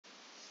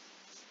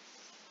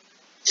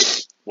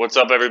What's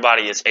up,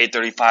 everybody? It's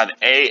 8:35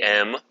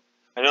 a.m.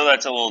 I know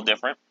that's a little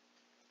different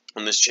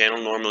on this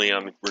channel. Normally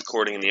I'm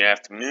recording in the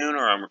afternoon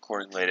or I'm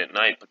recording late at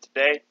night, but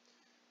today I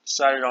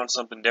decided on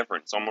something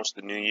different. It's almost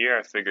the new year.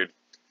 I figured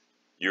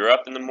you're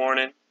up in the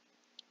morning,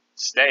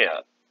 stay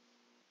up.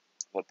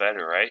 What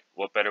better, right?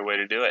 What better way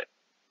to do it?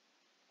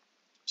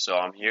 So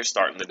I'm here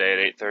starting the day at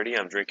 8:30.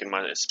 I'm drinking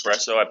my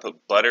espresso. I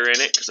put butter in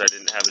it because I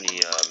didn't have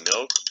any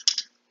milk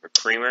or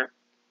creamer.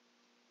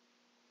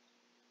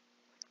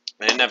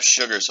 I didn't have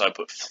sugar, so I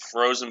put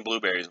frozen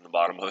blueberries in the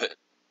bottom of it.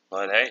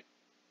 But hey,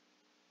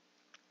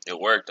 it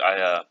worked.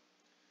 You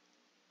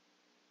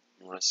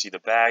want to see the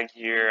bag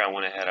here? I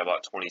went ahead, I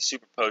bought 20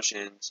 super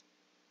potions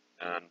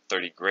and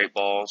 30 great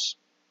balls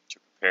to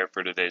prepare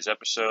for today's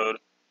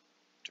episode,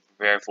 to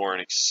prepare for an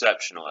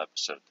exceptional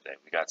episode today.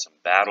 We got some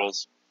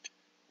battles,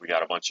 we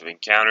got a bunch of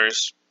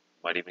encounters,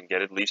 might even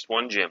get at least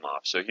one gym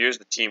off. So here's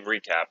the team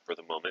recap for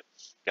the moment.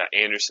 Got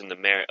Anderson, the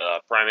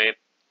primate,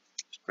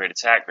 great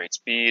attack, great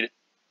speed,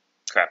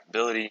 crap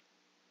ability,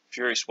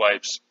 fury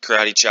swipes,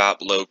 karate chop,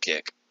 low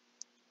kick,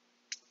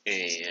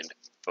 and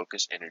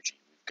focus energy.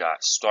 We've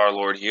got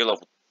Star-Lord here,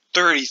 level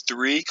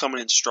 33,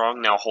 coming in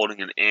strong, now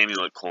holding an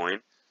amulet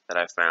coin that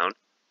I found.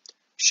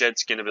 Shed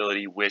skin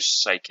ability,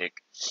 wish,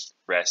 psychic,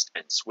 rest,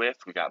 and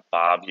swift. We got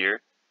Bob here,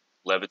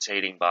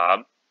 levitating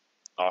Bob,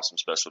 awesome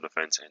special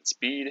defense and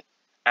speed.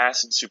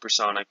 Acid,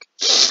 supersonic,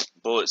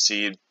 bullet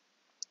seed,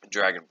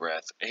 dragon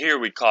breath. Here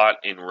we caught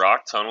in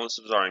rock tunnel. This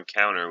was our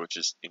encounter, which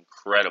is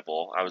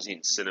incredible. I was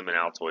eating cinnamon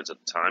Altoids at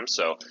the time,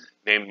 so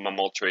named my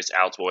Moltres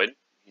Altoid.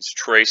 He's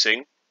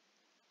tracing,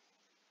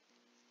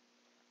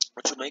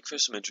 which will make for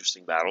some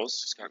interesting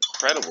battles. He's got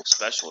incredible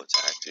special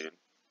attack, dude.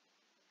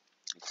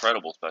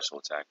 Incredible special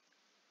attack.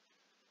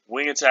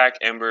 Wing attack,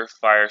 ember,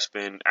 fire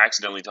spin.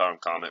 Accidentally taught him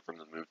comment from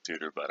the move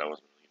tutor, but I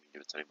wasn't really going to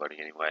give it to anybody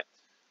anyway.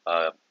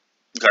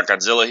 Got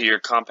Godzilla here,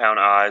 compound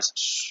eyes,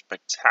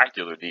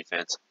 spectacular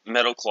defense,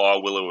 metal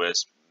claw,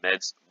 will-o-wisp,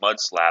 mud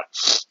slap,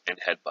 and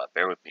headbutt.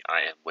 Bear with me,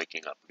 I am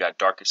waking up. We got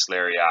Darkest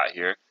Lariat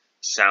here,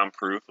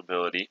 soundproof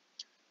ability,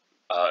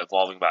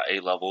 evolving about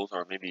 8 levels,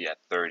 or maybe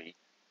at 30.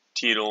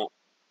 TEEDLE?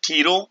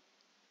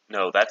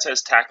 No, that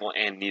says tackle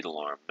and needle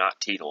arm, not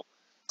TEEDLE.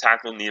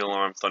 Tackle, needle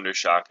arm, thunder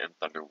shock, and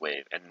thunder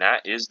wave. And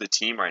that is the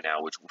team right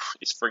now, which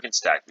is freaking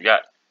stacked.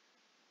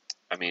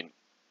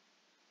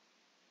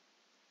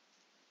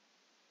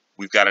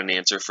 We've got an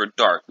answer for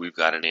dark. We've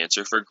got an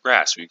answer for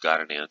grass. We've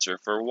got an answer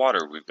for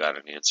water. We've got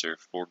an answer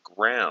for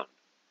ground.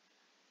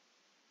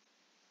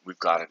 We've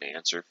got an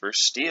answer for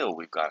steel.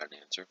 We've got an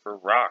answer for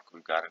rock.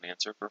 We've got an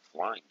answer for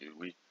flying,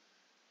 dude.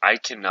 I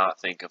cannot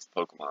think of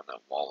Pokemon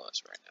that wall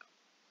us right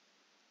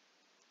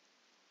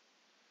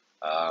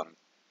now.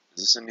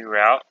 Is this a new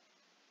route?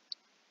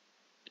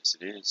 Yes,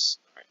 it is.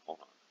 Alright,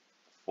 hold on.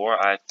 Before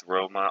I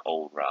throw my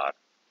old rod,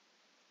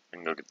 I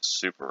can go get the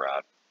super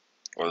rod.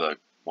 Or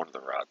one of the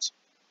rods.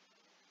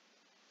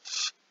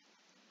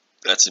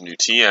 That's a new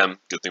TM.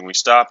 Good thing we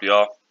stopped,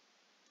 y'all.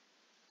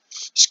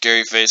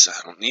 Scary face,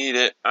 I don't need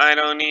it. I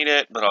don't need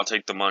it, but I'll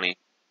take the money.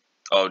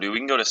 Oh, dude, we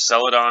can go to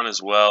Celadon as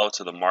well,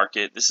 to the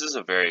market. This is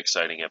a very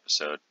exciting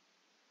episode.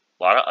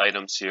 A lot of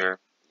items here.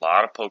 A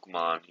lot of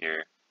Pokemon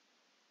here.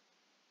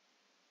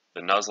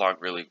 The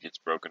Nuzlocke really gets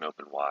broken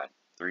open wide.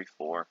 3,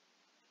 4.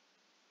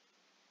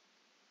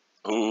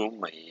 Oh,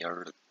 my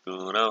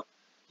Articuno.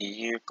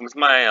 Here comes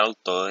my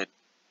Altoid.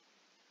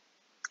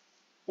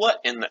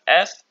 What in the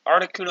F?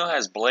 Articuno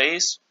has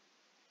Blaze?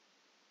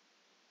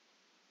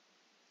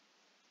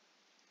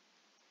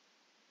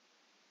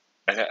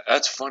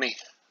 That's funny.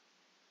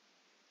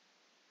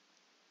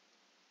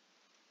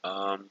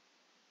 Okay,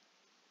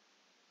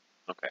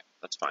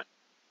 that's fine.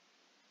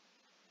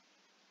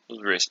 It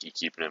was risky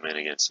keeping him in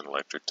against an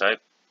electric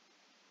type.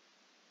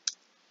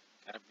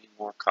 Gotta be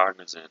more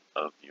cognizant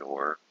of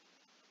your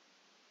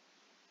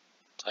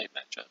type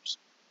matchups.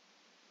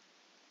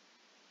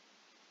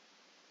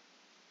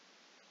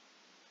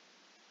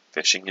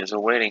 Fishing is a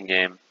waiting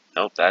game.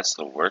 Nope, that's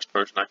the worst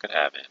person I could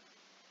have in.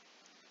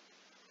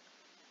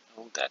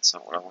 No, that's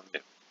not what I want to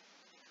do.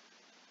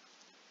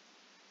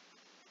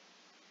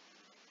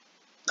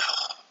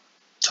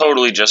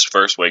 Totally just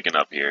first waking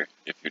up here,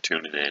 if you're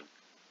tuning in.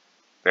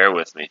 Bear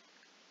with me.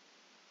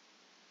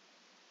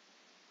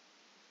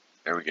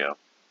 There we go.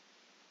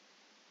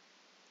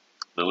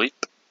 Lily.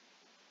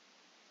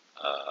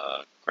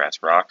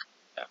 Grass rock.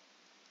 Yeah.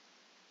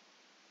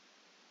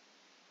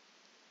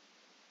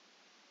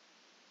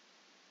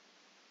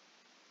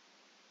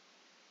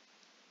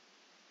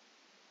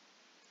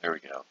 There we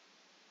go.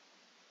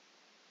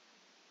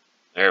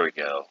 There we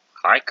go.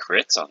 High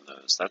crits on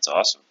those. That's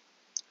awesome.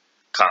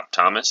 Cop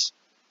Thomas,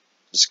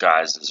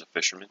 disguised as a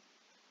fisherman.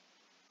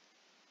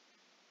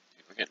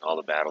 We're getting all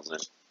the battles in.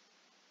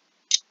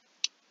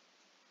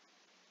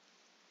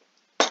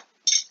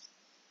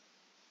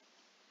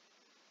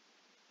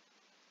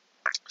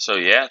 So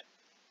yeah,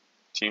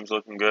 team's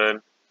looking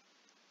good.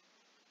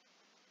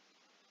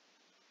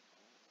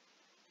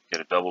 Get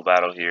a double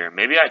battle here.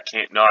 Maybe I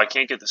can't. No, I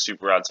can't get the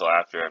super rod till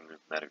after I move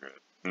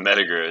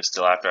Metagross.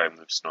 Till after I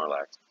move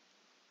Snorlax.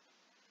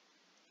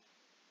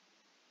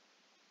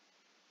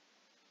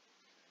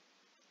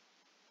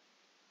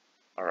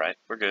 Alright,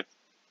 we're good.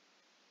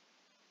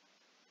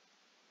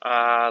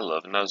 I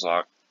love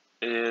Nuzlocke.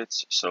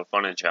 It's so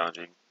fun and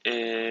challenging.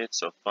 It's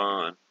so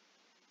fun.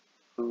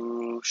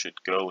 Who should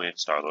go in?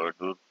 Star-Lord.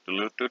 God,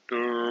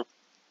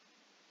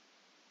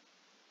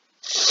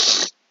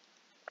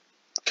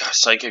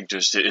 Psychic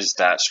just is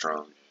that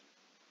strong.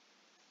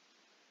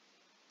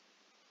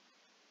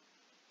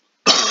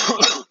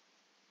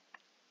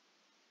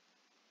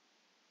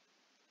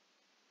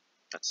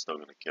 That's still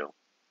gonna kill.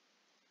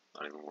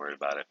 Not even worried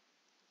about it.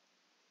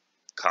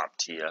 Cop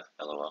Tia,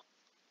 lol.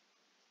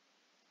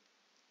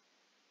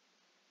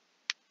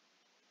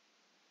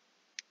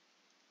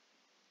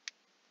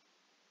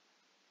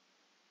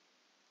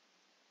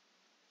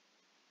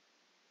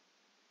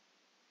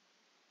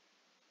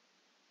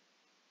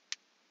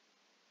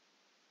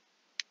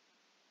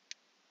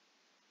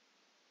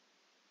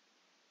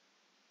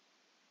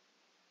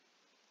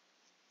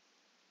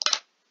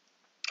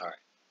 Alright.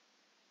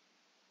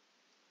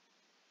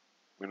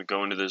 I'm gonna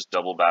go into this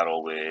double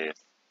battle with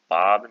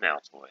Bob and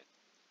Altoid.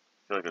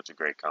 I feel like that's a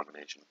great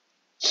combination.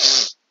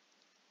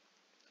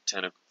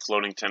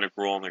 Floating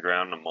tentacle on the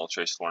ground and a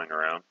Moltres flying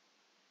around.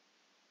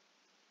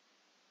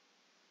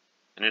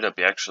 Ended up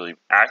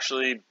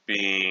actually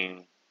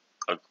being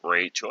a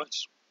great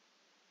choice.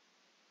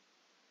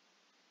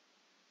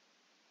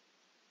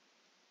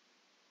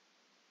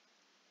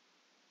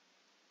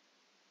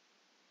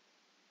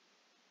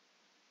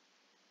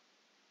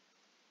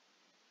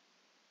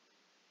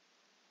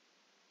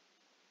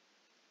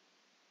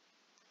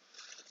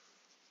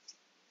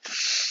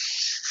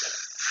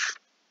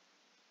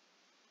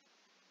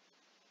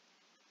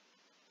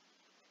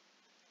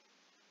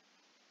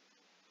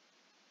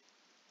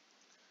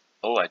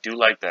 Oh, I do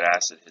like that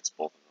acid hits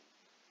both of them.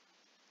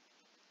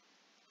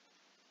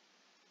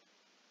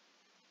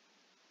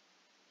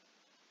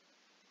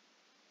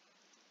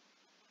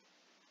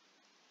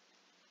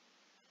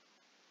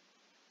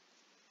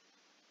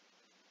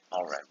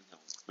 Alright, we're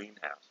going clean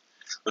house.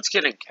 Let's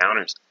get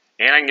encounters.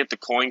 And I can get the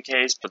coin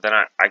case, but then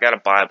I gotta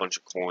buy a bunch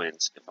of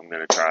coins if I'm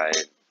gonna try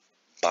and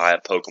buy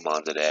a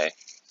Pokemon today.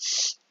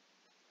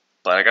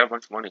 But I got a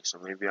bunch of money, so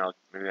maybe I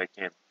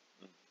can.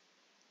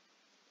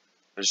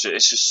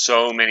 It's just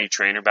so many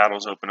trainer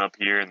battles open up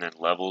here, and then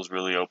levels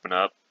really open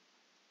up.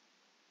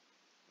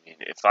 I mean,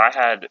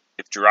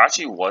 if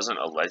Jirachi wasn't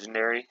a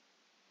legendary,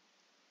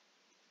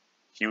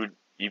 he would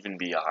even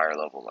be a higher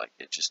level. Like,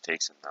 it just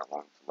takes him that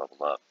long to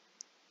level up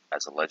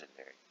as a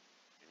legendary.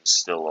 And he's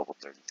still level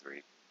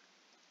 33.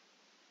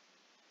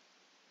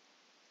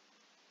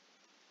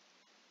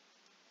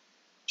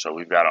 So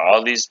we've got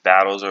all these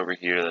battles over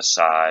here to the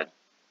side.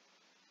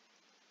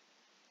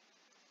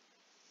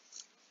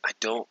 I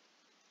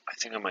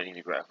think I might need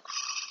to grab.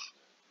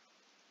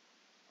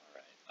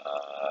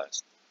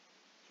 Alright,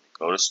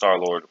 go to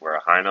Star-Lord. We're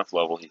a high enough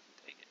level he can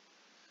take it.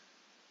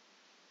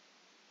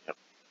 Yep,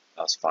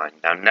 that was fine.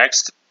 Now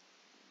next,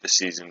 this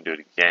season, do it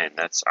again.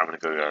 I'm gonna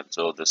go to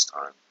Godzilla this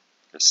time.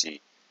 Let's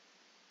see.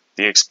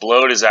 The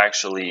Explode is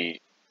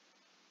actually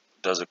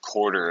does a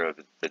quarter of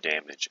the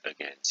damage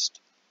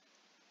against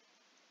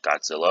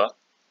Godzilla,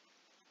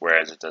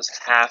 whereas it does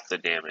half the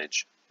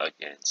damage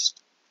against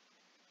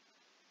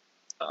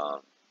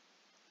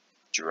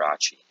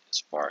Jirachi as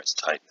far as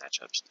type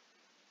matchups.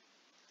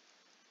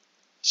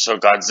 So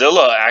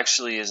Godzilla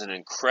actually is an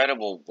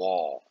incredible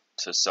wall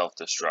to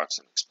self-destructs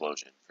and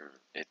explosion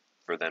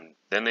for them.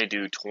 Then they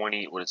do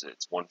 20. What is it?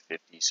 It's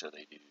 150, so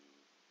they do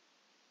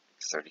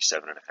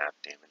 37.5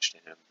 damage to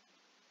him.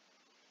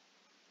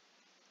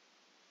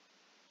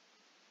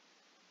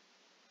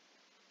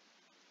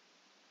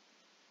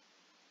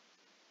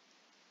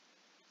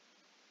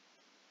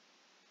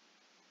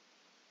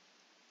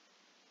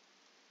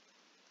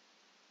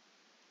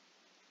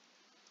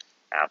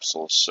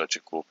 Absol's such a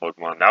cool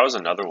Pokemon. That was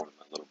another one of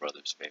my little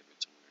brother's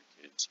favorites when we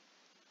were kids.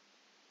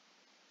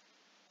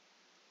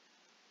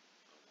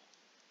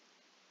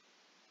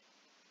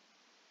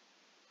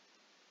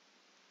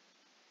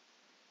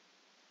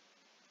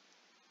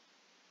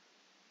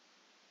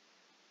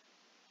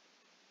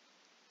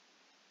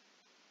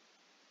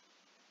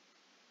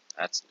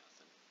 That's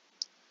nothing.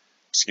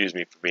 Excuse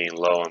me for being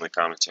low on the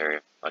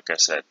commentary. Like I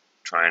said,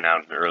 trying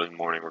out an early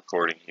morning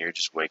recording here,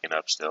 just waking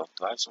up still.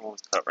 Do I have someone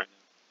with cut right now?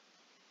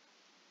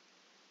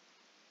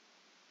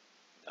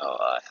 No,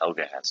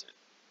 Helga has it.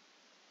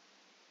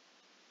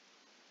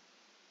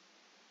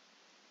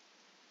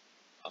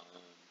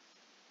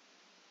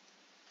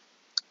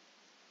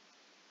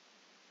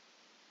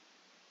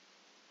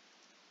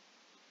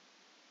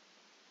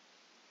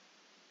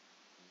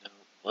 No,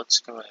 let's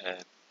go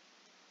ahead.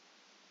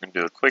 We're going to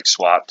do a quick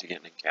swap to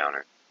get an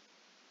encounter.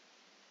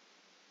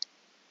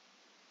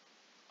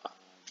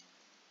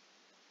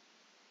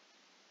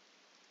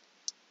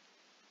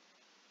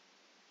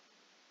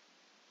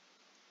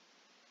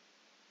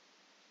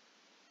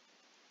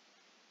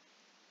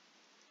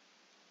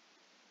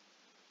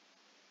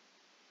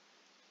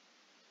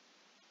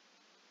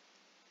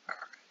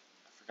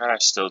 I forgot I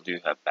still do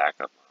have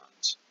backup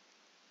mons.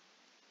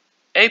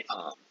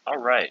 Apom,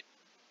 alright.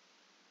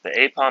 The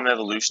Apom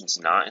evolution's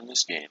not in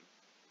this game.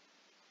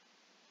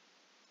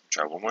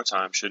 Try one more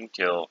time, shouldn't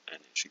kill,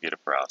 and it should get a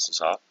paralysis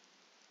off.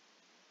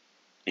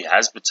 He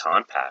has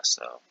baton pass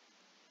though.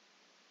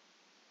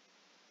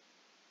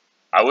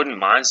 I wouldn't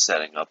mind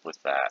setting up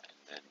with that,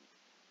 and then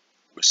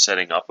we're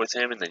setting up with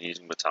him and then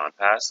using baton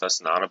pass.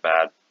 That's not a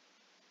bad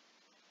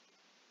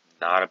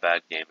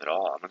game at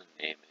all. I'm gonna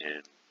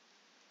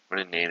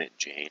name it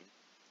Jane.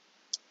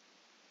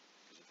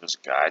 Because if it was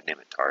a guy, I'd name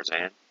it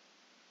Tarzan.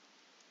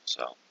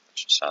 So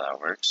that's just how that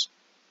works.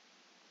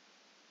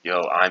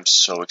 Yo, I'm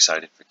so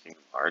excited for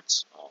Kingdom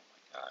Hearts. Oh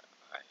my god,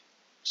 I'm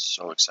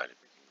so excited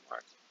for Kingdom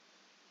Hearts.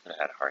 Could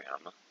have had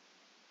Hariyama.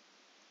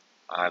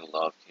 I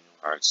love Kingdom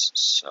Hearts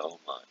so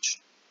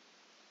much.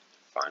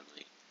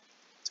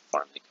 It's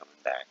finally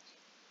coming back.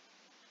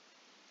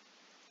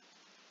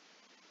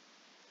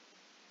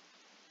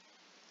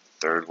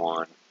 The third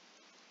one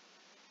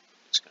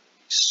is going to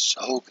be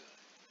so good.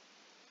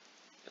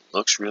 It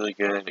looks really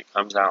good. It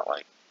comes out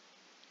like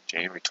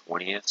January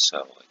 20th, so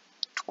like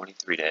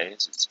 23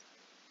 days. It's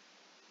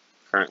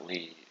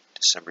currently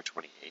December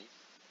 28th.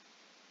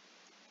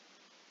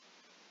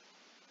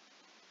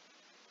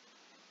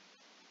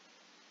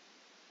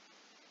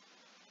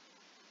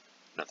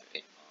 Another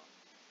 8 months.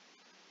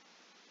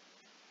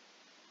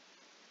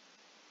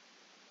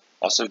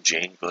 Also,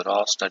 Jane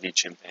Goodall studied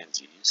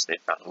chimpanzees. They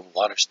found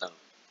Waterstone.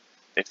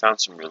 They found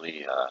some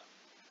really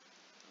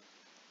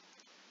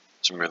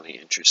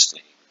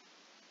interesting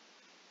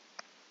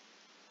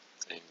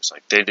things.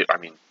 Like they did. I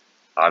mean,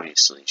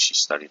 obviously she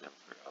studied them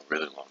for a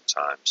really long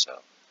time.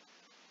 So,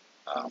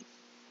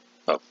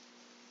 but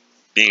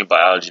being a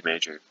biology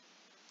major,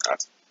 I've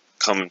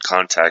come in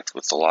contact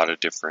with a lot of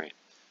different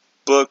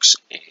books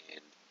and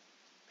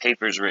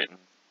papers written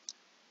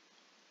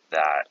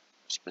that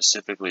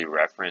specifically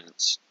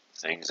reference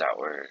things that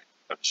were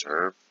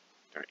observed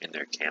in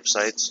their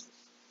campsites,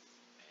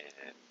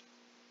 and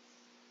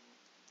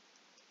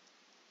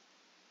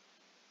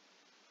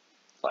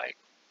like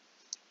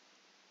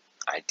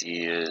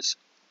ideas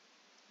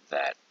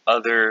that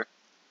other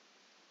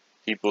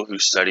people who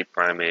study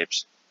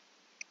primates,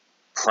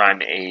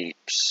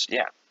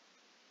 yeah,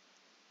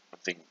 I'm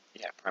thinking,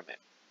 yeah, primate.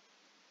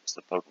 It's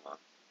the Pokemon.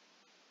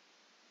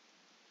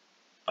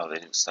 Oh, they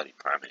didn't study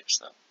primates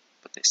though,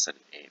 but they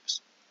studied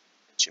apes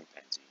and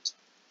chimpanzees.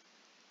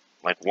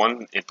 Like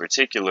one in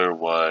particular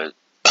was,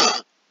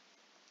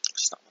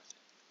 it's not worth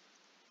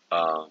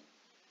it.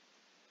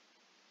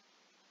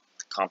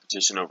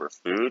 Competition over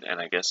food, and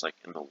I guess like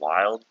in the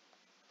wild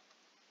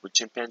with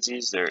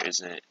chimpanzees, there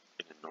isn't an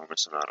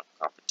enormous amount of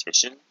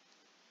competition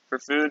for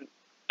food,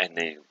 and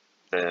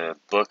the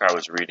book I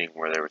was reading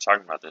where they were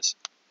talking about this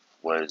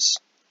was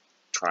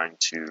trying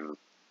to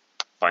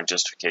find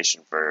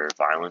justification for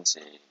violence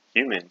in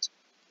humans,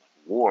 like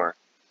war,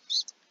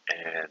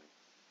 and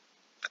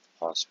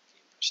pause for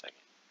a second.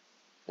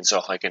 And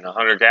so, like in a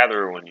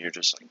hunter-gatherer, when you're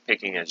just like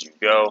picking as you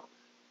go,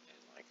 and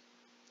like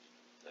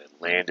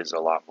the land is a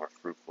lot more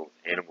fruitful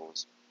with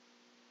animals.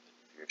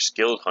 If you're a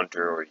skilled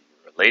hunter, or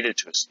you're related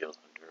to a skilled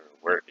hunter,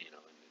 or in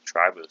the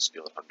tribe of a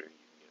skilled hunter, you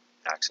can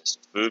get access to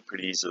food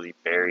pretty easily,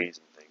 berries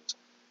and things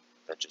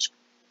that just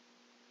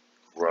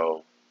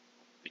grow.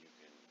 You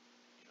can,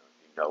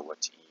 if you know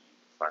what to eat, you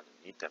can find them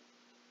and eat them.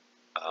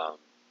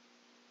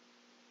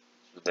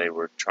 So they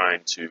were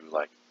trying to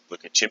like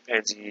look at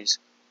chimpanzees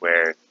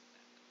where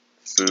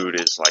food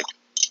is like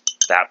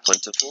that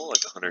plentiful,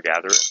 like a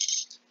hunter-gatherer,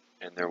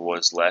 and there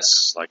was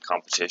less like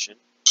competition,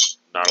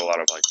 not a lot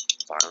of like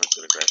violence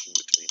and aggression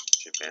between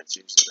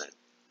chimpanzees, and then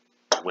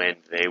when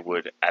they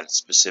would at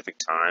specific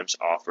times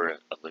offer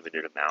a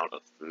limited amount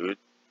of food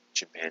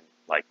to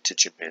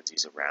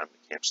chimpanzees around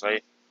the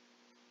campsite,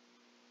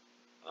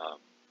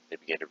 they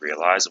began to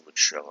realize it would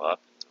show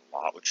up, and then a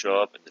lot would show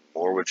up, and then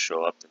more would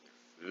show up than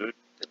their food,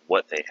 than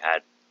what they had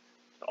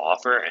to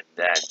offer, and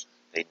then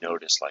they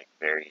noticed like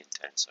very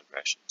intense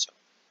aggression. So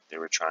they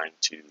were trying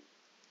to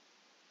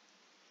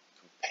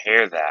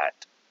compare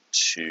that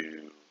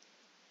to,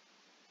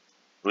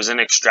 it was an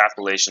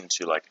extrapolation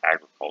to like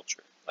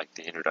agriculture, like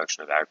the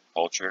introduction of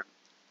agriculture,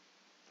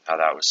 how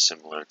that was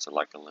similar to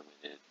like a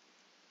limited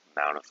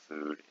amount of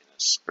food in a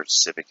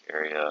specific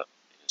area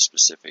in a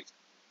specific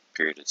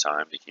period of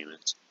time to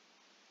humans.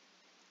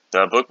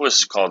 The book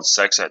was called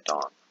Sex at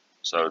Dawn,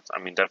 so I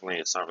mean definitely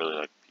it's not really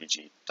like a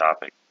PG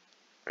topic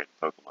compared to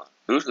Pokemon.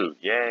 Hoo-hoo,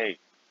 yay!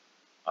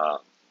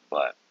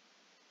 But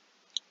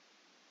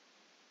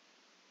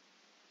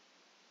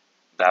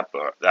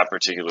that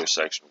particular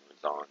section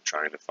was on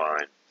trying to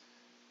find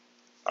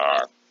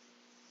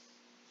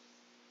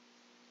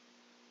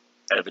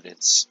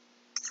evidence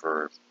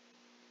for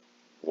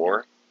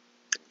war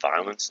and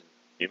violence in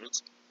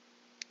humans.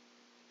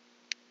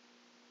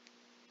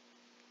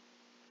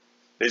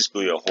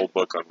 Basically, a whole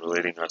book on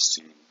relating us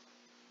to,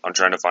 on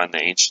trying to find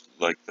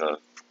the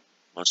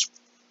most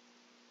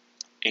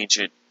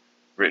ancient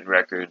written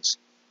records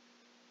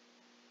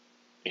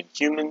in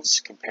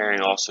humans, comparing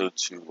also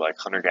to like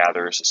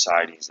hunter-gatherer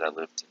societies that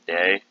live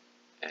today,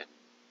 and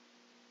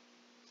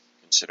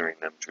considering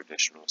them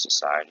traditional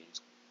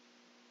societies,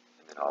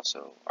 and then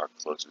also our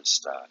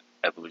closest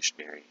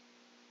evolutionary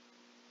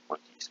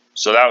monkeys.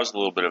 So that was a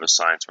little bit of a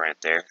science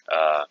rant there.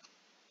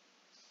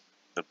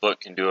 The book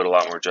can do it a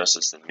lot more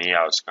justice than me.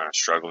 I was kind of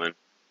struggling,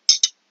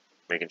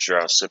 making sure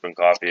I was sipping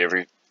coffee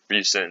every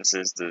few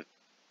sentences to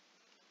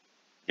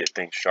get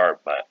things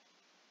sharp, but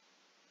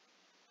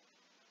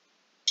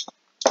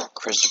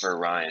Christopher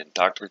Ryan,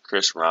 Dr.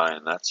 Chris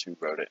Ryan, that's who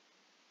wrote it.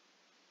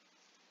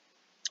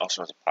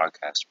 Also has a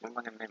podcast. What am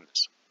I going to name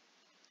this?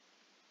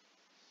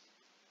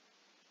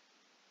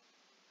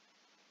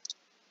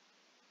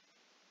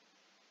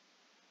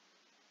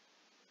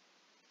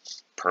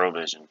 Pearl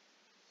Vision.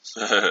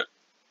 Hopefully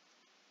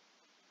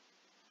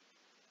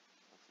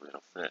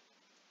it'll fit.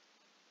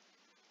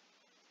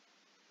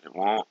 If it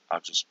won't,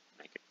 I'll just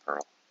make it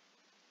Pearl.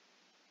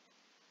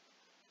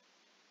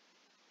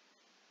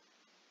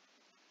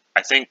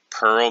 I think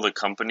Pearl, the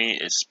company,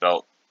 is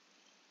spelt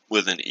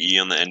with an E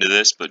on the end of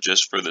this, but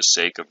just for the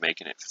sake of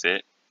making it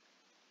fit.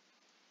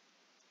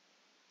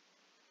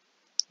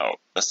 Oh,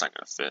 that's not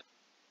going to fit.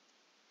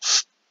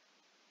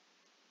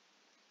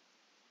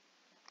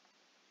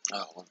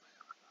 Oh, what am I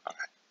doing?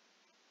 Alright.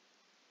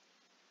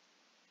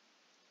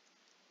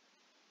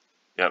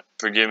 Yep,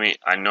 forgive me.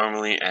 I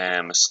normally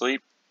am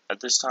asleep at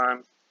this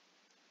time.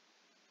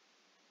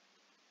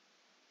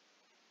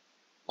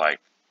 Like,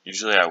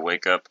 usually I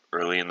wake up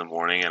early in the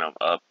morning and I'm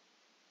up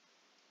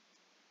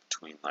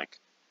between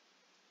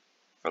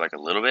for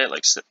a little bit,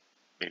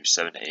 maybe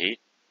 7 to 8.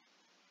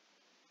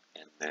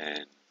 And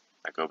then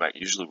I go back,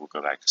 usually we'll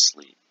go back to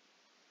sleep,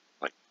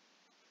 like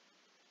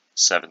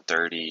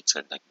 7:30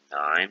 to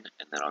 9,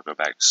 and then I'll go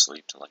back to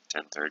sleep to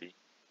 10:30,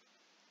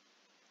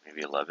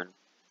 maybe 11.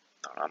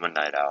 No, I'm a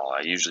night owl.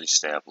 I usually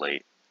stay up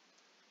late.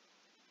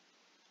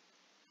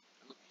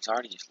 Ooh, he's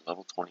already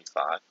level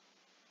 25.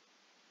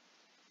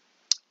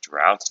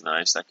 Drought's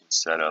nice. I can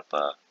set up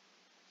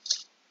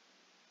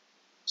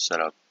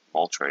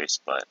Moltres,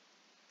 but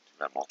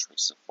that Moltres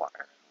is a flyer. I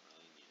don't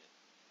really need it.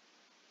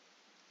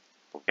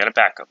 But we got a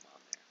backup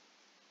mon there.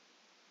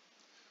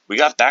 We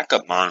got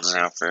backup mons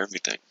now for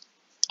everything,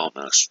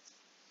 almost.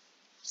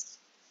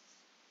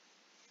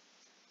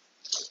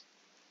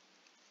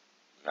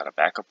 We got a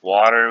backup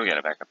water. We got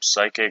a backup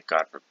psychic.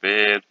 God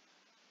forbid.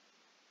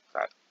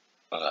 Got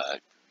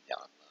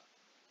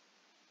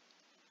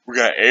we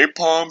got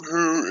Apom,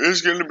 who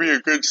is going to be a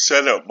good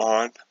setup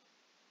mon.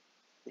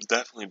 Will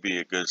definitely be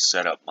a good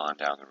setup mon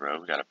down the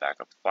road. We got a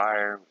backup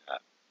fire. We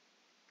got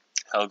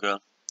Helga,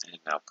 and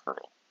now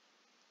Pearl.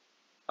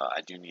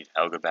 I do need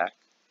Helga back.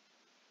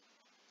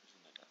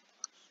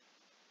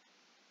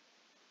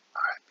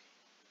 Alright.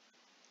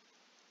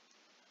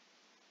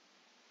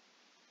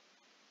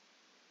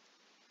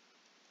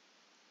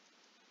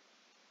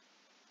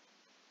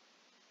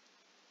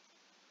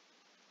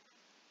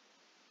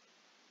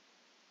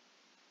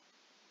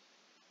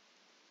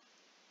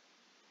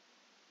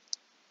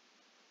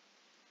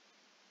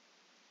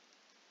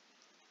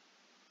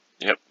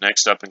 Yep,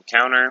 next up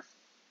encounter.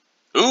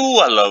 Ooh,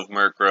 I love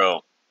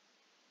Murkrow.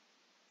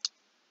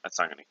 That's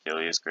not going to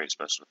kill you. It's great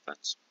special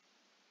defense.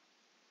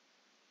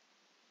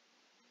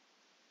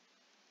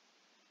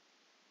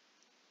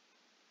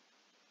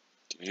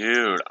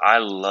 Dude, I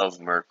love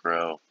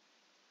Murkrow.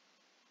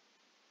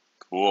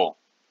 Cool.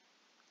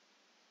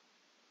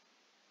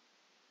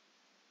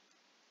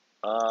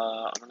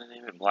 I'm going to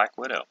name it Black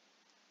Widow.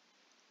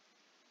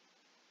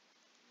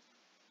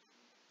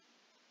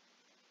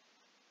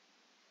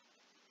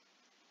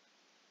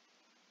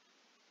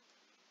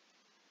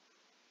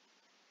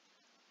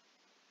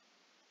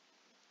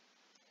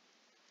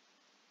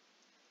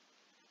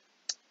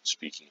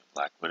 Speaking of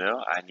Black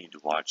Widow, I need to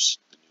watch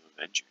the new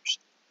Avengers.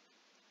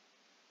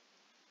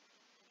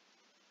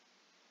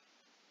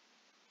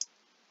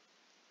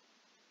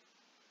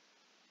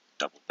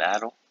 Double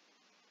Battle.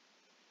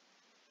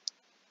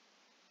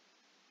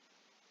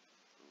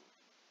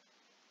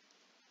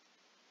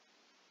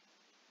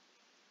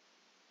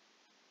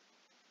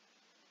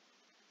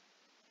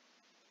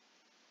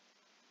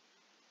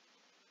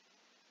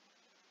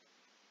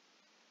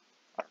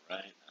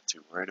 Alright, not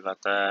too worried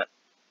about that.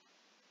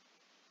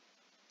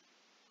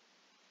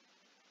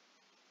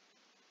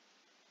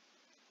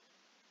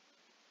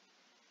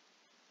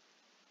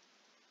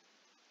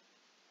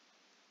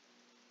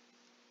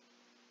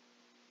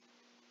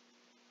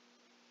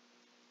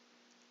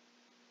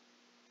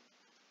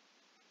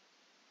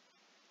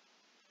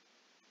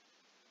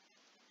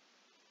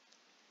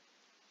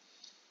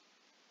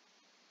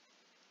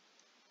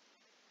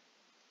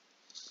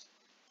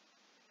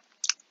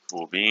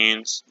 Cool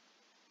beans.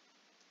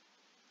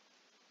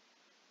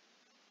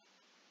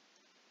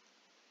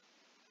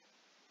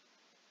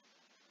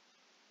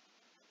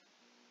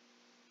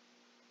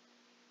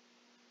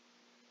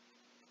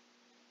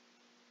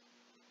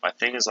 My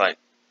thing is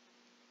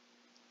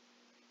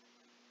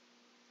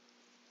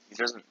he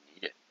doesn't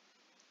need it.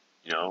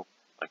 You know,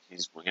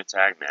 he's wing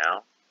attack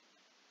now.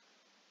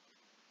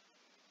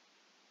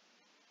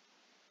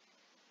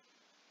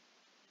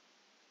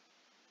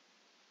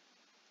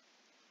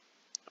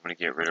 I'm going to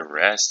get rid of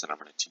rest and I'm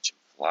going to teach him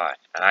fly.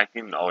 And I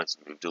can always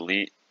move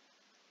delete.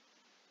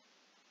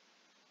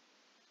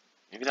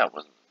 Maybe that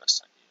wasn't the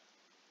best idea.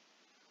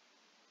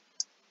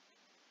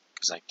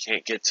 because I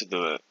can't get to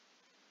the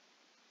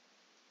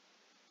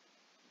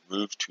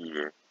move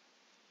tutor.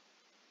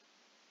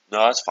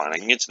 No, that's fine. I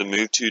can get to the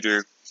move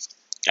tutor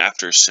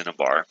after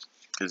Cinnabar,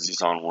 because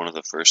he's on one of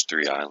the first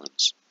 3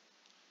 islands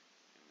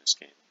in this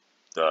game.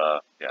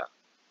 Yeah.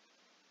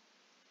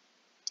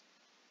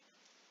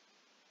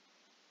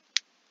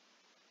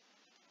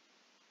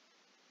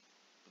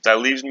 But that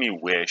leaves me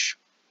Wish.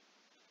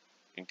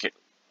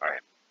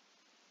 Alright.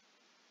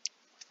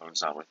 My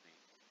phone's not with me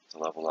to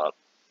level up.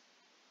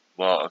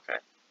 Well, okay.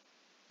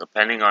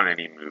 Depending on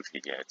any move he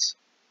gets,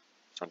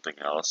 something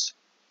else.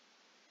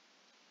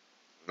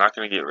 I'm not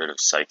going to get rid of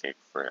Psychic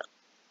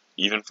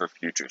even for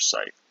Future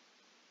Sight.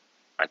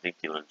 I think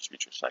he learns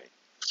Future Sight.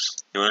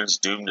 He learns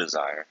Doom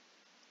Desire,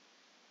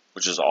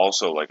 which is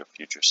also like a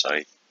Future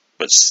Sight,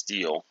 but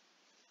Steel.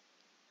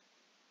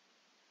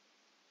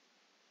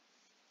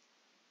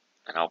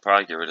 And I'll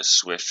probably get rid of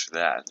Swift for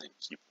that and then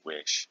keep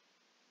Wish.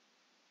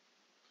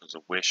 Because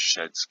a Wish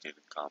Shed Skin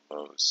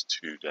combo is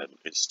too good.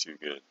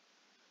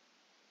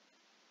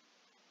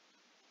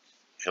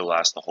 He'll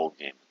last the whole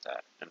game with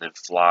that. And then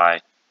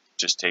Fly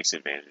just takes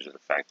advantage of the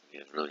fact that he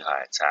has really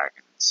high attack,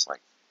 and it's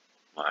like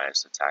my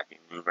highest attacking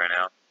move right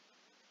now.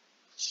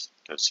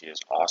 Because he has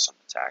awesome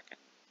attack, and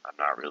I'm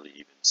not really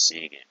even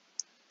seeing it.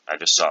 I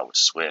just saw it with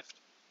Swift.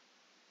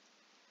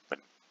 But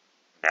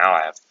now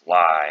I have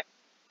Fly,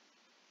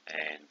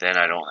 and then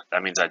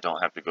that means I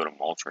don't have to go to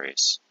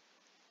Moltres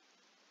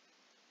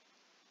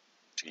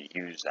to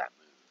use that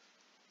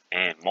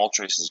move. And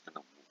Moltres is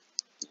going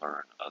to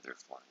learn other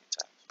flying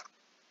attacks.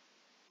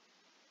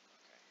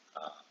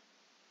 Okay.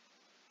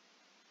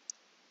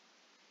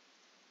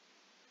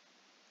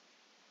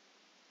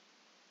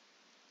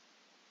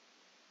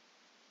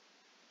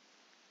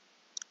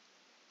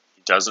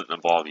 He doesn't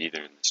evolve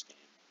either in this game.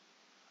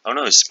 Oh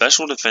no, his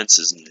special defense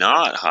is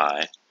not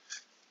high.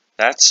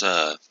 That's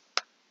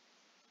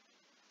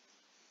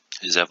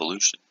his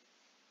evolution.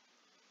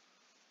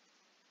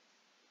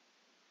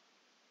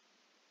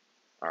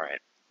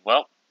 Alright,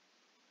 well,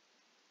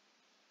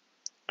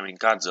 I mean,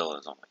 Godzilla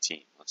is on my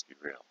team, let's be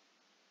real.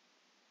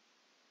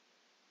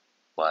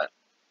 But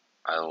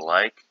I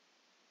like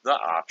the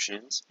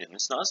options in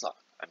this Nuzlocke.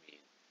 I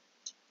mean,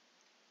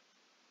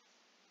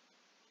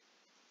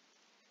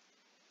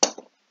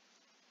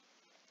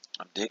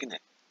 I'm digging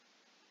it.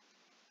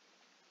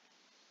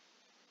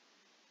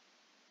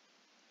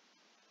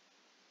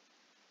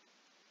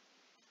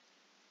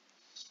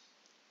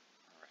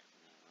 Alright,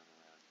 we're going to run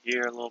around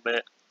here a little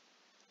bit.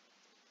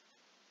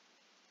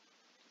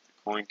 Get the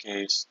coin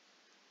case.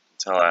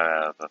 Until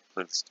I have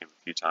played this game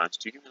a few times.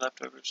 Do you give me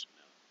leftovers?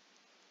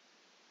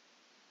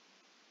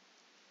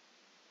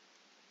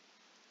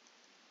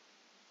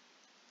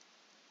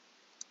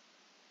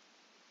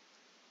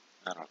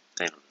 No.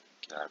 They don't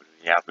get out of it.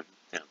 Yeah, but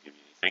they don't give you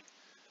anything.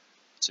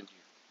 What's in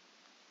here?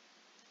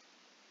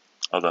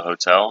 Oh, the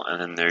hotel,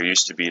 and then there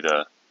used to be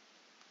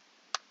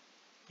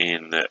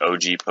in the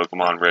OG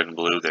Pokemon Red and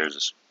Blue,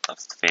 there's a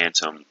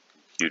phantom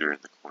computer in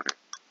the corner.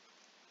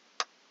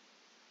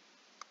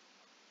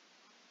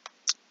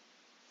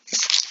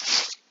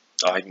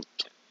 Oh, I can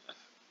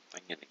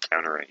get an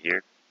encounter right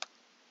here.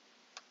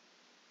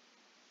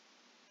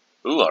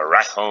 Ooh, a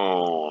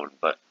Rhyhorn,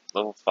 but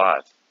level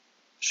 5.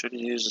 Should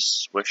have used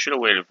this. We should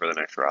have waited for the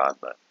next rod,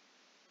 but.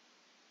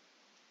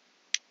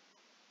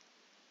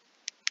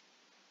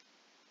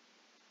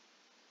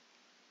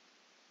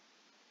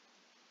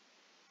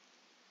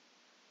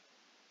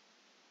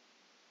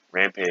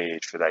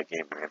 Rampage for that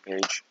game,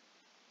 Rampage.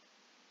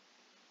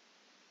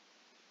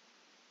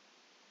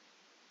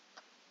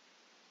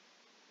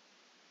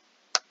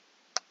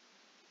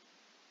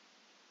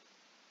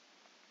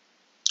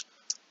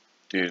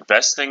 Dude,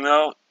 best thing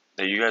though,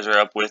 that you guys are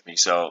up with me,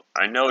 so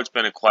I know it's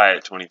been a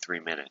quiet 23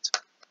 minutes.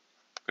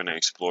 I'm going to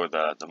explore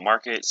the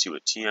market, see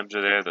what TMs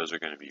are there. Those are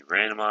going to be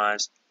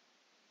randomized.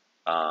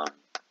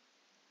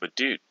 But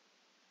dude,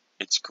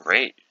 it's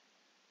great.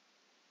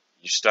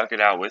 You stuck it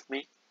out with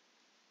me.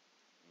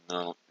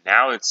 No,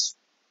 now it's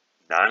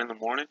 9 in the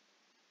morning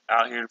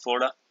out here in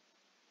Florida.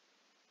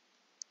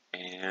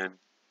 And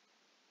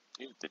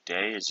dude, the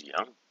day is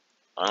young.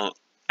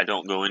 I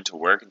don't go into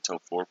work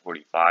until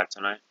 4:45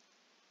 tonight,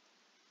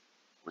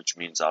 which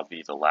means I'll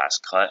be the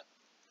last cut.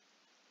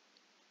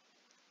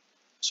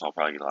 So I'll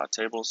probably get a lot of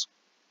tables.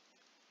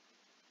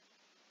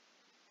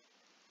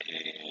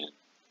 And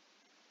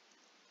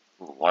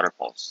ooh, water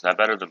pulse. Is that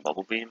better than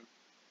bubble beam?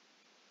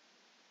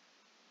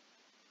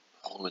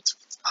 Oh, it's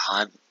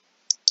 5.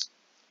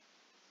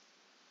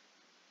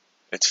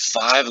 It's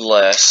 5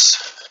 less,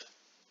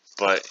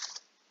 but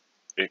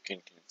it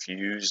can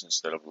confuse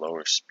instead of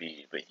lower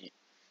speed. But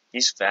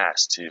he's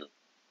fast too.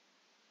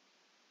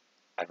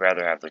 I'd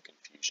rather have the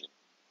confusion.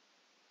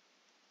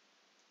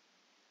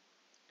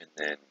 And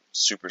then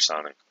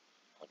supersonic,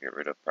 I'll get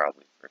rid of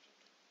probably for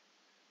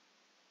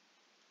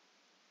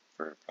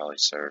probably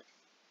Surf.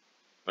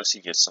 Unless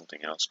he gets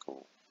something else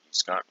cool.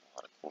 He's got a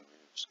lot of cool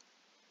moves.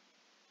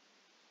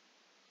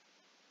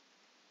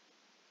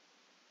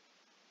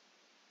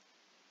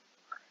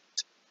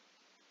 Alright.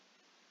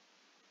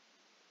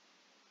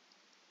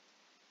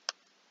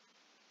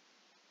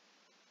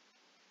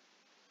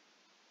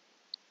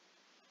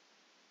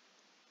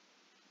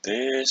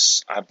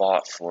 This I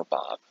bought for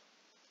Bob.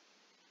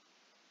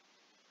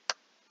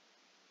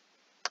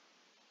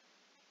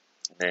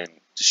 And then,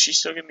 does she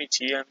still give me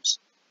TMs?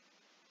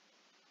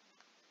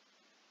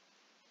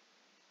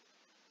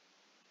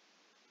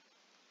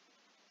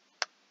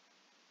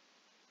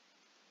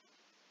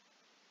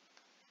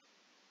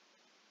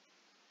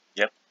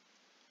 Yep.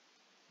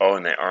 Oh,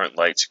 and they aren't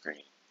light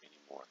screen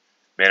anymore.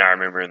 Man, I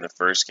remember in the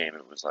first game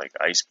it was like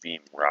Ice Beam,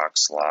 Rock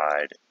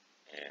Slide,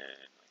 and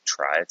like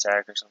Tri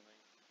Attack or something.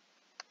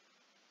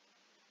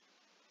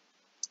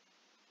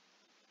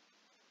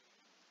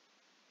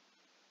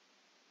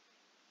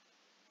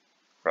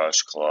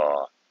 Crush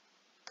Claw.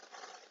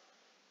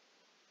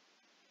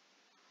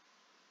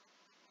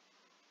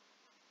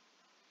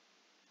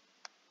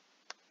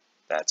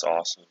 That's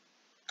awesome.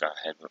 Got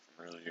a headbutt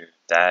from earlier.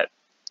 That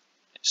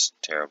is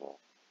terrible.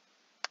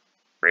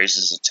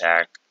 Raises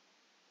attack,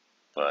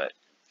 but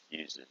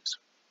confuses.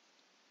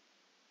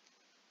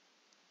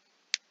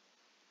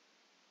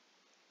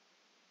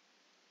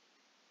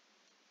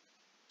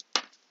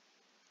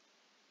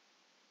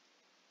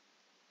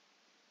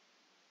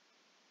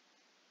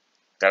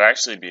 That'd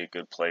actually be a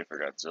good play for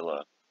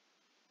Godzilla.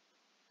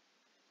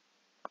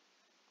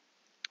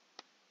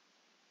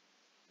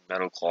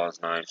 Metal Claw's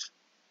nice.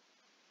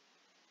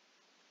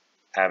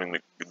 Having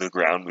the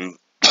ground move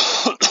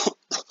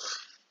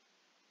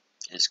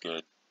is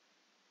good.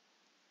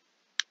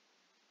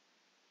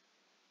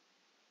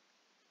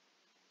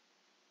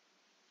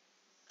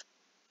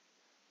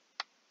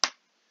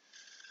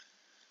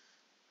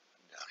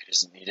 No, he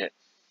doesn't need it.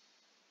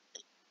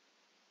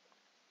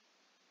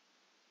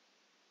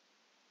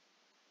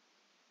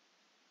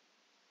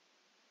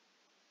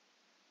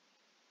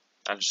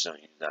 I just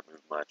don't use that move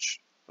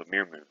much. But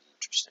Mirror Move is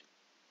interesting.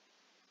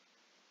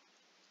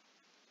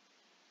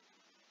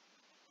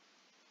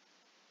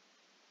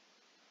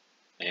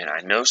 And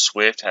I know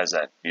Swift has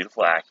that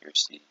beautiful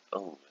accuracy.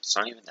 Oh, it's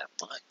not even that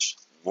much.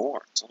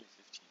 More. It's only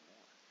 15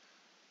 more.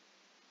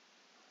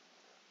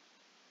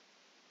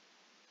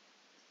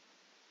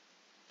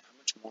 How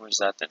much more is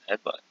that than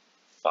Headbutt?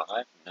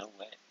 5? No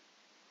way.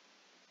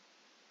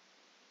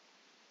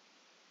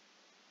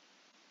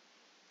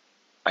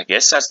 I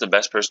guess that's the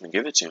best person to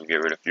give it to and get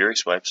rid of Fury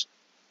Swipes.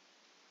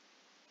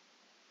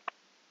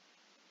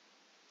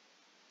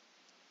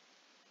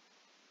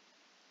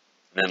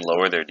 And then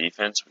lower their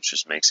defense, which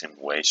just makes him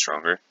way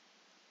stronger.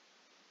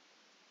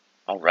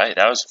 Alright,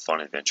 that was a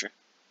fun adventure.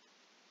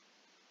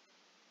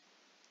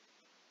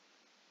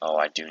 Oh,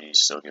 I do need to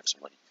still give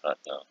somebody cut,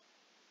 though.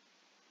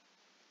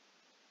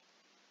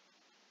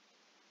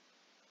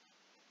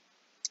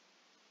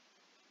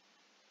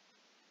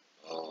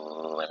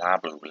 Oh, blah,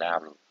 blah, blah,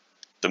 blah.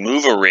 The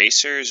move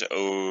Erasers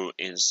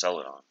in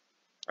Celadon,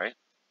 right?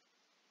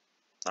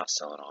 Not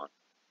Celadon.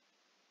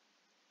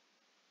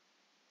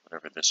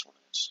 Whatever this one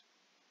is.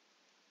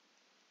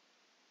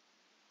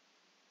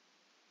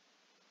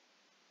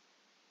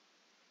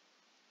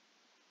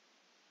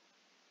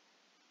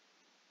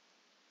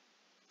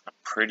 I'm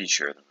pretty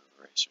sure the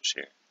move Eraser's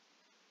here.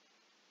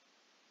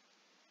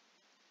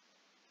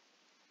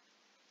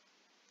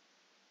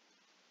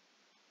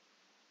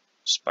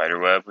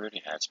 Spiderweb? We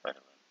already had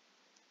Spiderweb.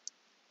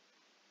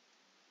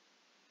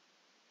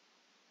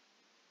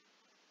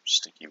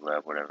 Sticky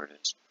Web, whatever it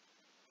is.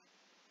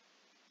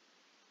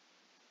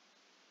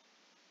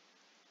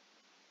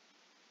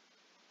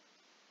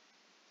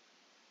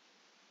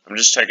 I'm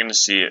just checking to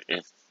see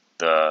if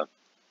the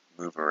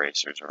move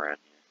Erasers are in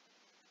here.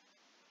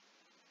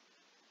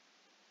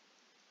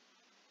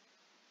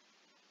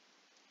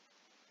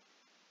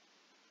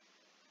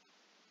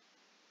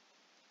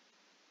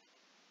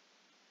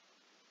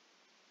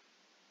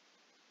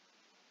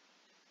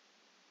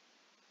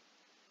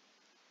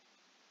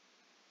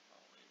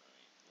 Oh, wait.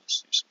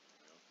 Let's do something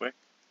real quick.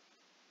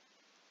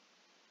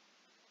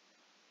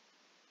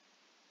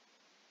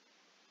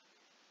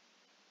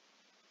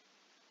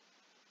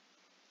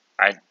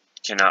 I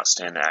cannot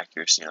stand the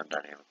accuracy on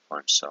Dynamic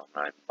Punch, so I'm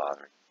not even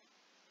bothering.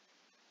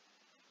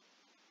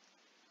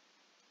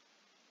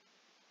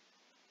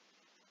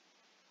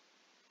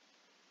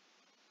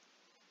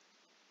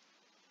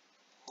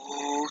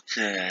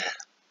 Okay.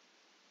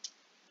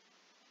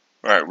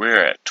 Alright, we're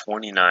at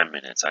 29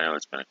 minutes. I know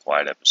it's been a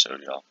quiet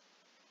episode, y'all.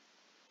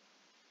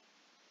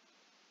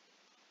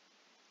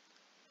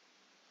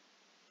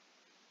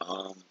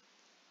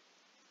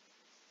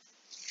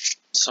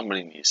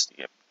 Somebody needs to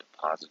get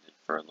deposited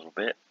for a little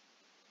bit.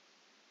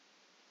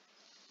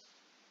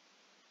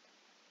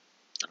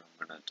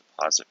 I'm going to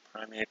deposit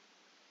Primate.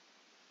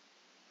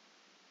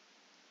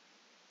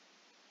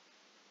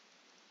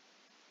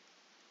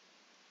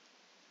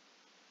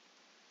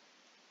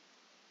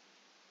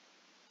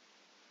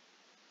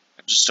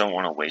 I just don't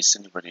want to waste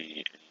any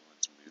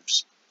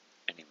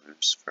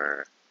moves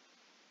for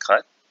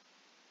cut.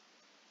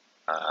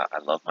 I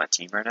love my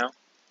team right now,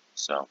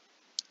 so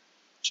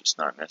it's just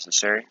not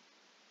necessary.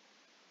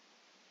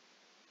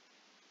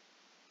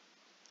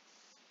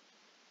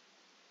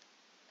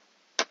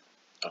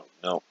 Oh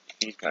no,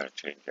 he's got to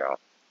change out.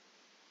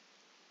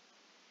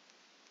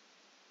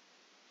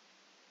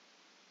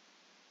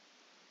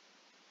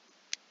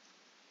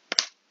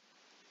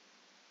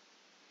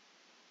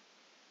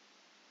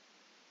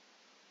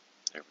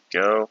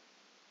 There we go.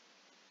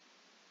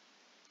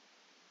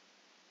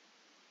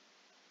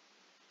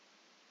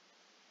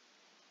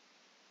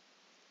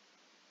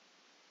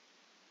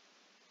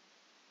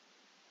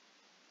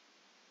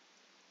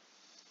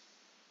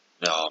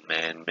 Oh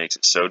man, makes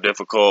it so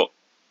difficult.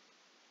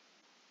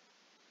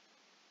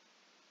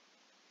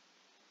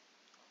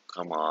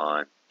 Come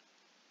on.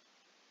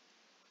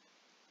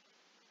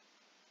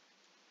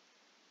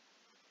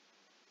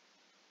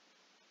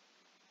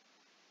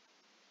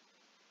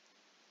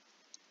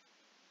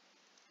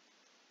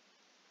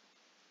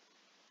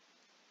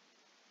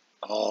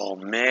 Oh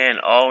man,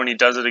 oh, and he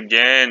does it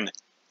again.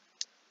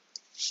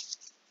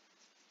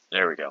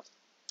 There we go.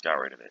 Got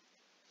rid of it.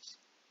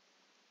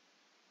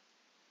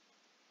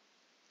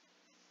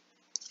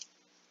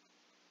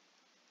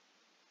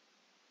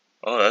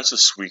 Oh, that's a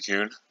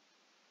Suicune.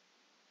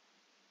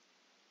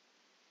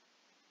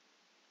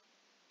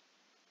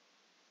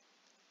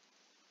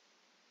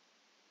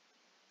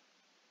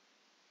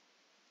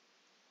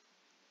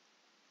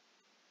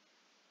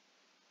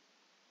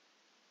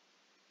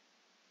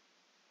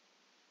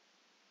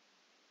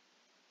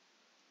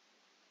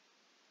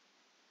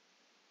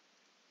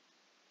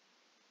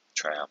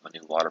 Try out my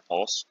new Water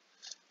Pulse.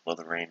 While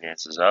the rain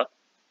dances up.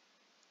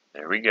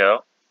 There we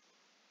go.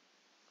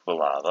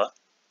 Quilava.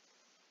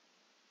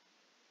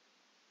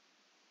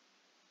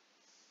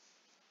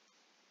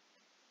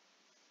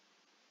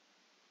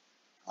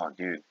 Oh,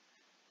 dude.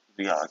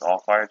 We got like all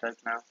fire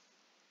types now?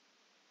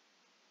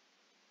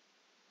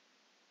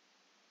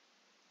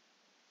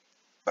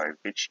 Fire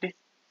pitched it.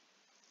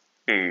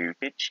 Fire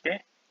pitched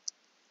it.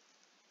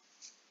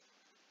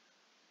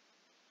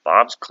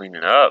 Bob's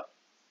cleaning up.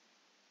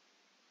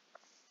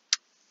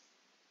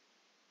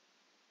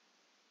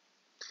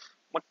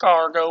 My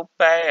car go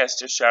fast.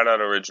 Just shout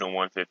out original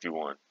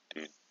 151,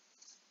 dude.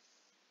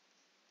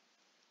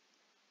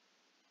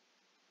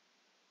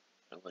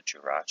 What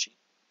Jirachi?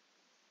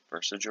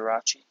 Versus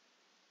Jirachi?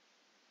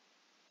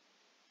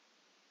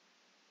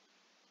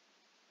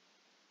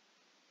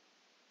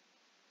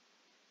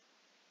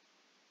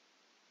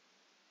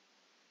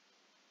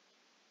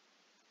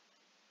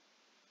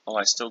 Oh,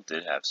 I still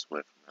did have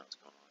Swift when that was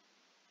going on.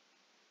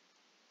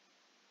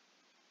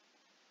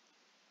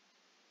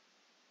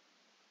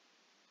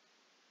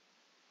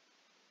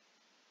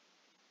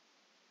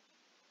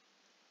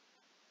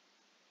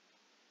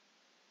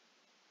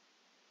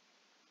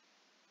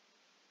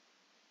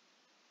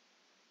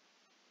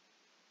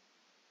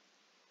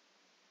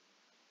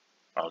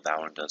 Oh, that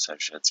one does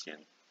have shed skin.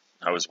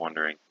 I was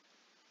wondering.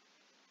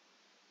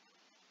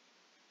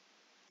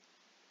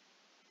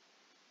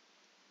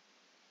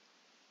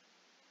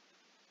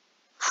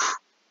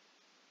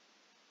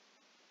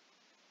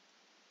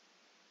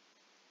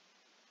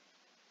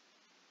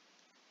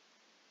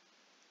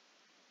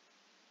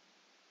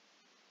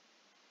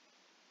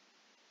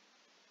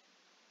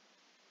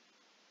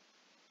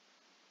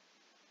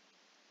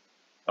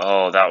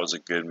 Oh, that was a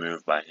good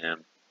move by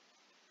him.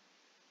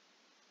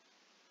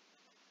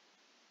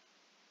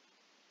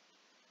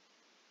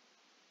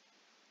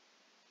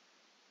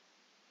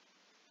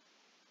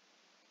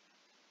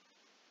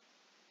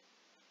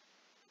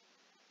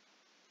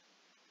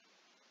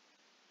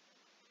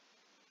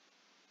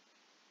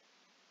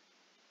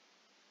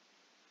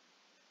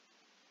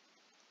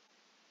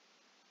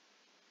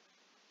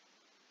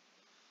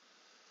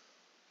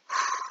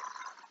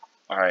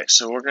 Alright,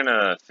 so we're going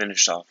to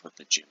finish off with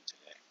the gym today.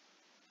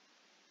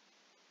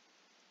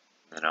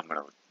 Then I'm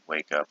going to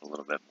wake up a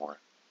little bit more.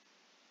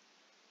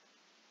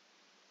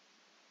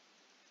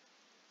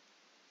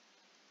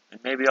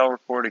 And maybe I'll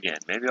record again.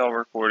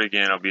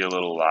 I'll be a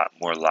lot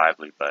more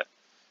lively. But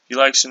if you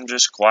like some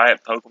just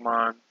quiet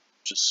Pokemon,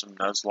 just some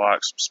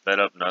Nuzlocke, some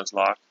sped up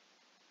Nuzlocke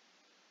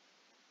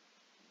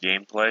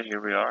gameplay, here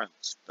we are.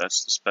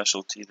 That's the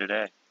specialty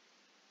today.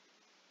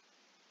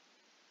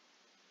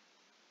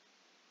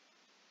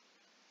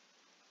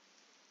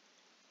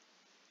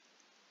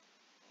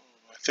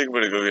 I think I'm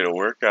gonna go get a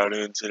workout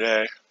in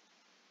today.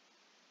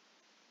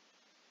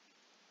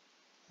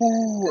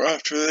 Ooh,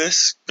 after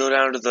this, go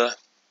down to the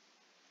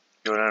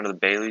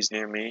Bailey's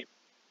near me.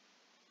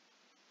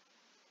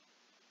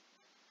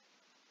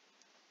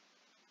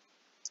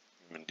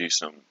 I'm gonna do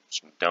some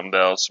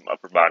dumbbells, some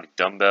upper body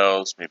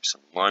dumbbells, maybe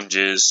some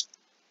lunges.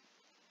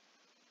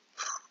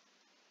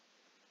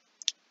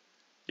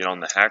 Get on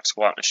the hack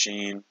squat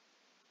machine.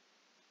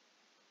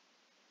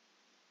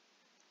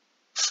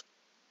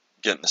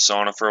 Get in the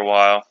sauna for a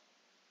while.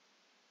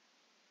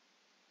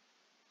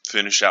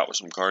 Finish out with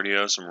some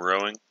cardio, some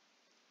rowing.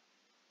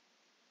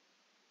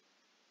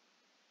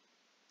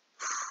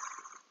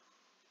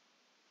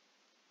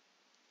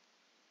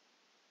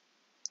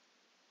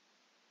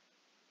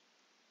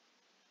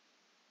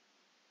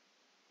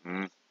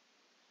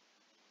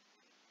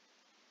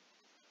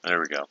 There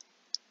we go.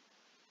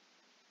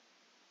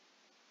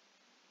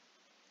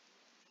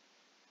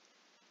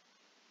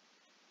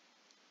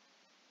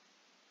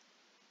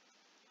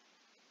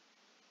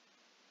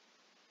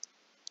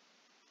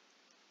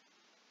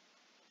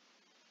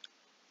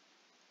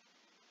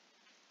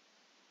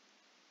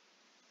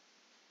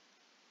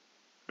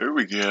 There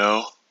we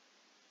go.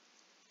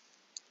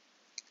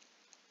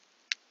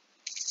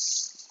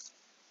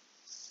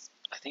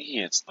 I think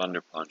he hits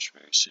Thunder Punch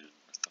very soon,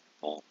 or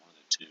Thunderbolt, one of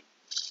the two.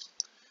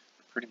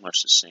 They're pretty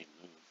much the same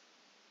move.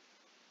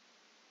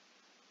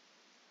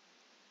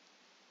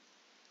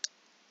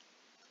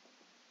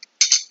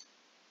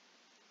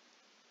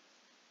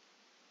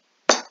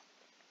 Alright,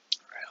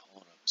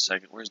 hold up a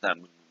second. Where's that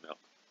Moo Moo Milk?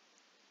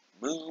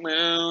 Moo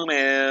Moo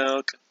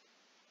Milk!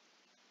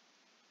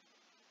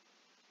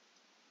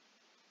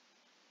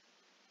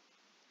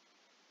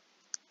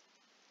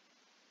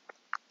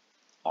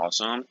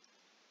 Awesome.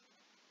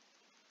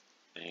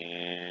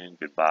 And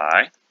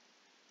goodbye.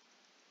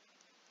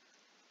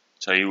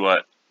 Tell you what,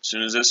 as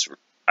soon as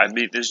I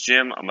beat this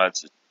gym, I'm about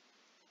to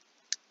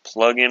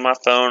plug in my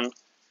phone.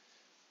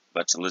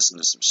 About to listen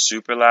to some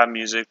super loud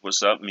music.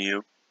 What's up,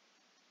 Mew?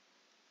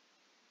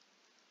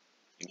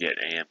 And get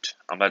amped.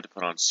 I'm about to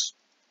put on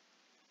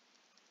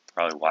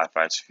probably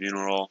Wi-Fi's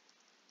Funeral.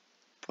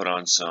 Put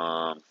on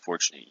some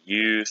Fortunate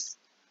Youth.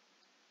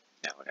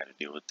 Now I gotta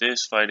deal with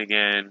this fight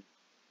again.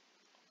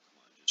 Come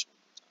on, just one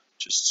more time.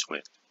 Just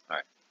Swift.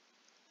 Alright.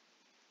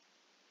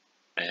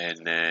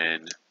 And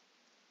then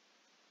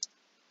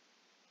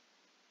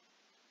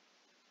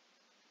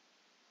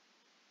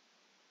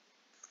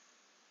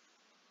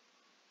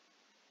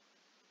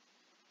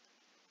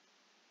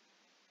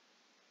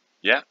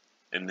yeah.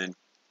 And then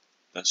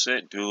that's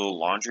it. Do a little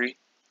laundry.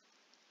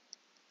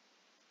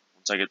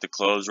 Once I get the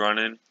clothes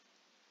running,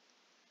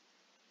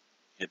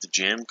 hit the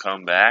gym,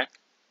 come back,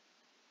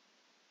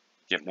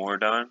 get more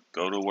done,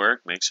 go to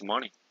work, make some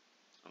money.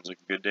 Sounds like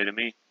a good day to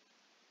me.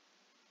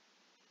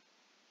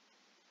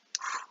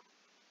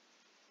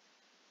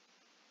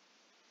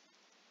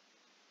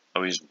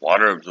 Oh, he's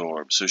water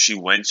absorbed. So she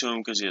went to him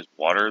because he has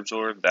water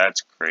absorbed?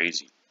 That's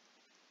crazy.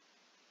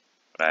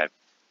 But I have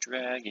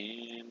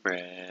dragon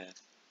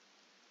breath.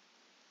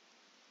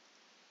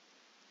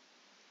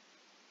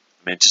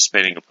 I'm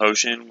anticipating a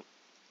potion.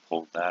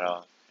 Pulled that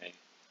off. Okay.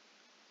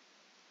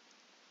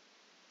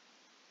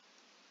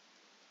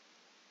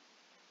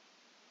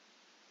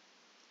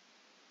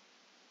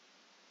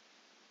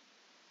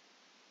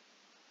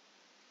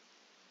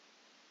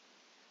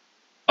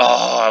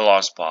 Oh, I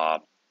lost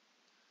Bob.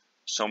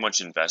 So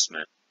much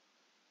investment.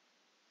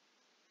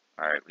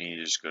 Alright, we need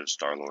to just go to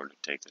Star-Lord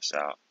to take this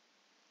out.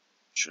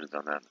 Should have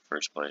done that in the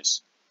first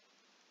place.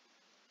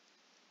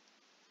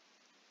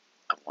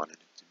 I wanted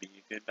it to be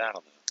a good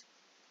battle, though.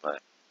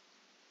 But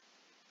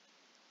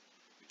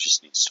we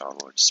just need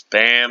Star-Lord.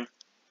 Spam!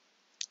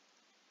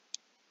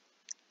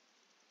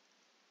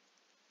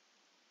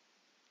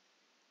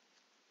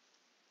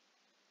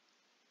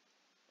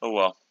 Oh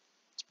well.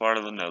 It's part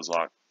of the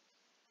Nuzlocke.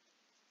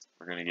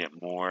 We're going to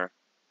get more.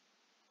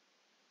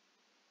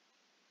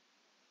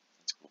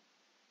 That's cool.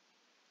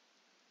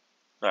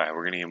 Alright,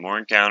 we're going to get more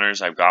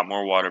encounters. I've got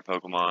more water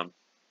Pokemon. In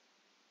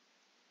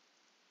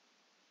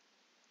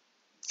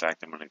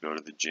fact, I'm going to go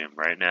to the gym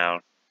right now.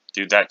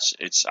 Dude, I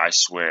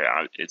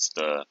swear, it's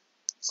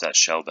that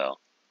Shell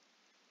Bell.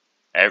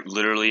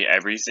 Literally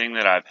everything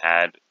that I've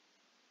had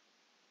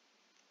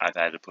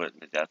to put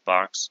in the death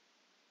box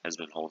has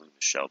been holding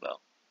the Shell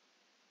Bell.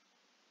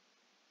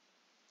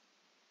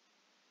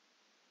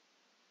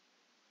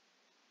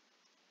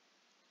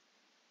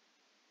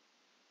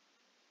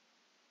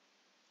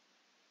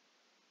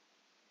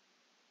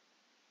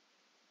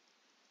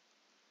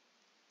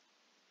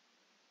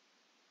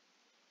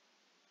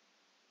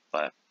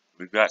 But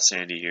we've got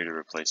Sandy here to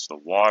replace the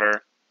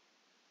water.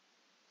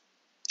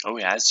 Oh,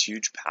 he has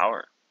huge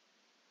power.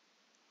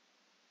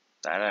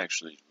 That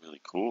actually is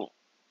really cool.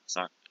 It's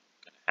not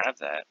going to have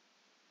that.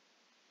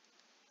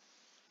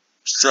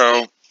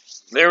 So,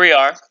 there we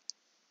are.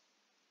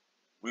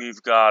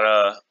 We've got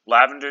a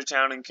Lavender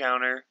Town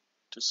encounter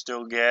to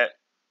still get.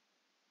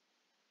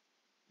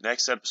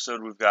 Next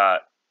episode, we've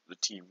got the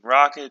Team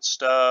Rocket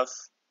stuff.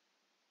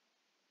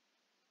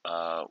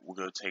 We'll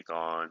go take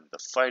on the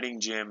fighting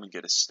gym and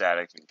get a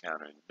static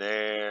encounter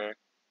there.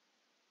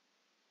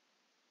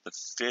 The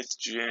 5th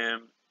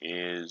gym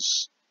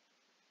is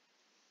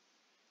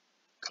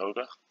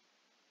Koga. What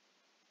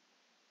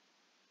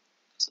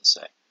does it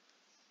say?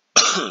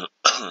 I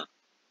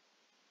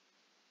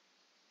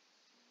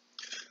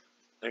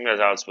think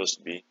that's how it's supposed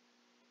to be.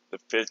 The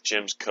 5th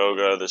gym's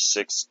Koga. The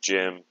 6th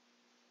gym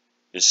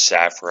is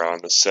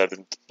Saffron. The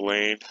 7th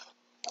Blaine.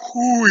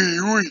 Hooey,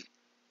 hooey.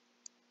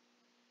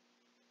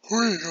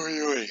 Hooey, hooey,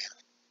 hooey.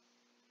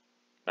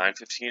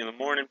 9:15 in the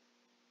morning.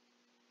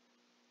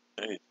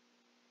 Hey.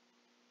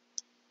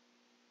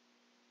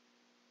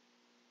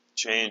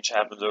 Change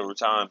happens over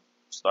time.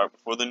 Start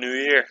before the new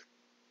year.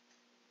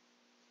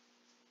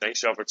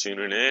 Thanks y'all for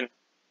tuning in.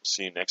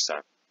 See you next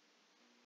time.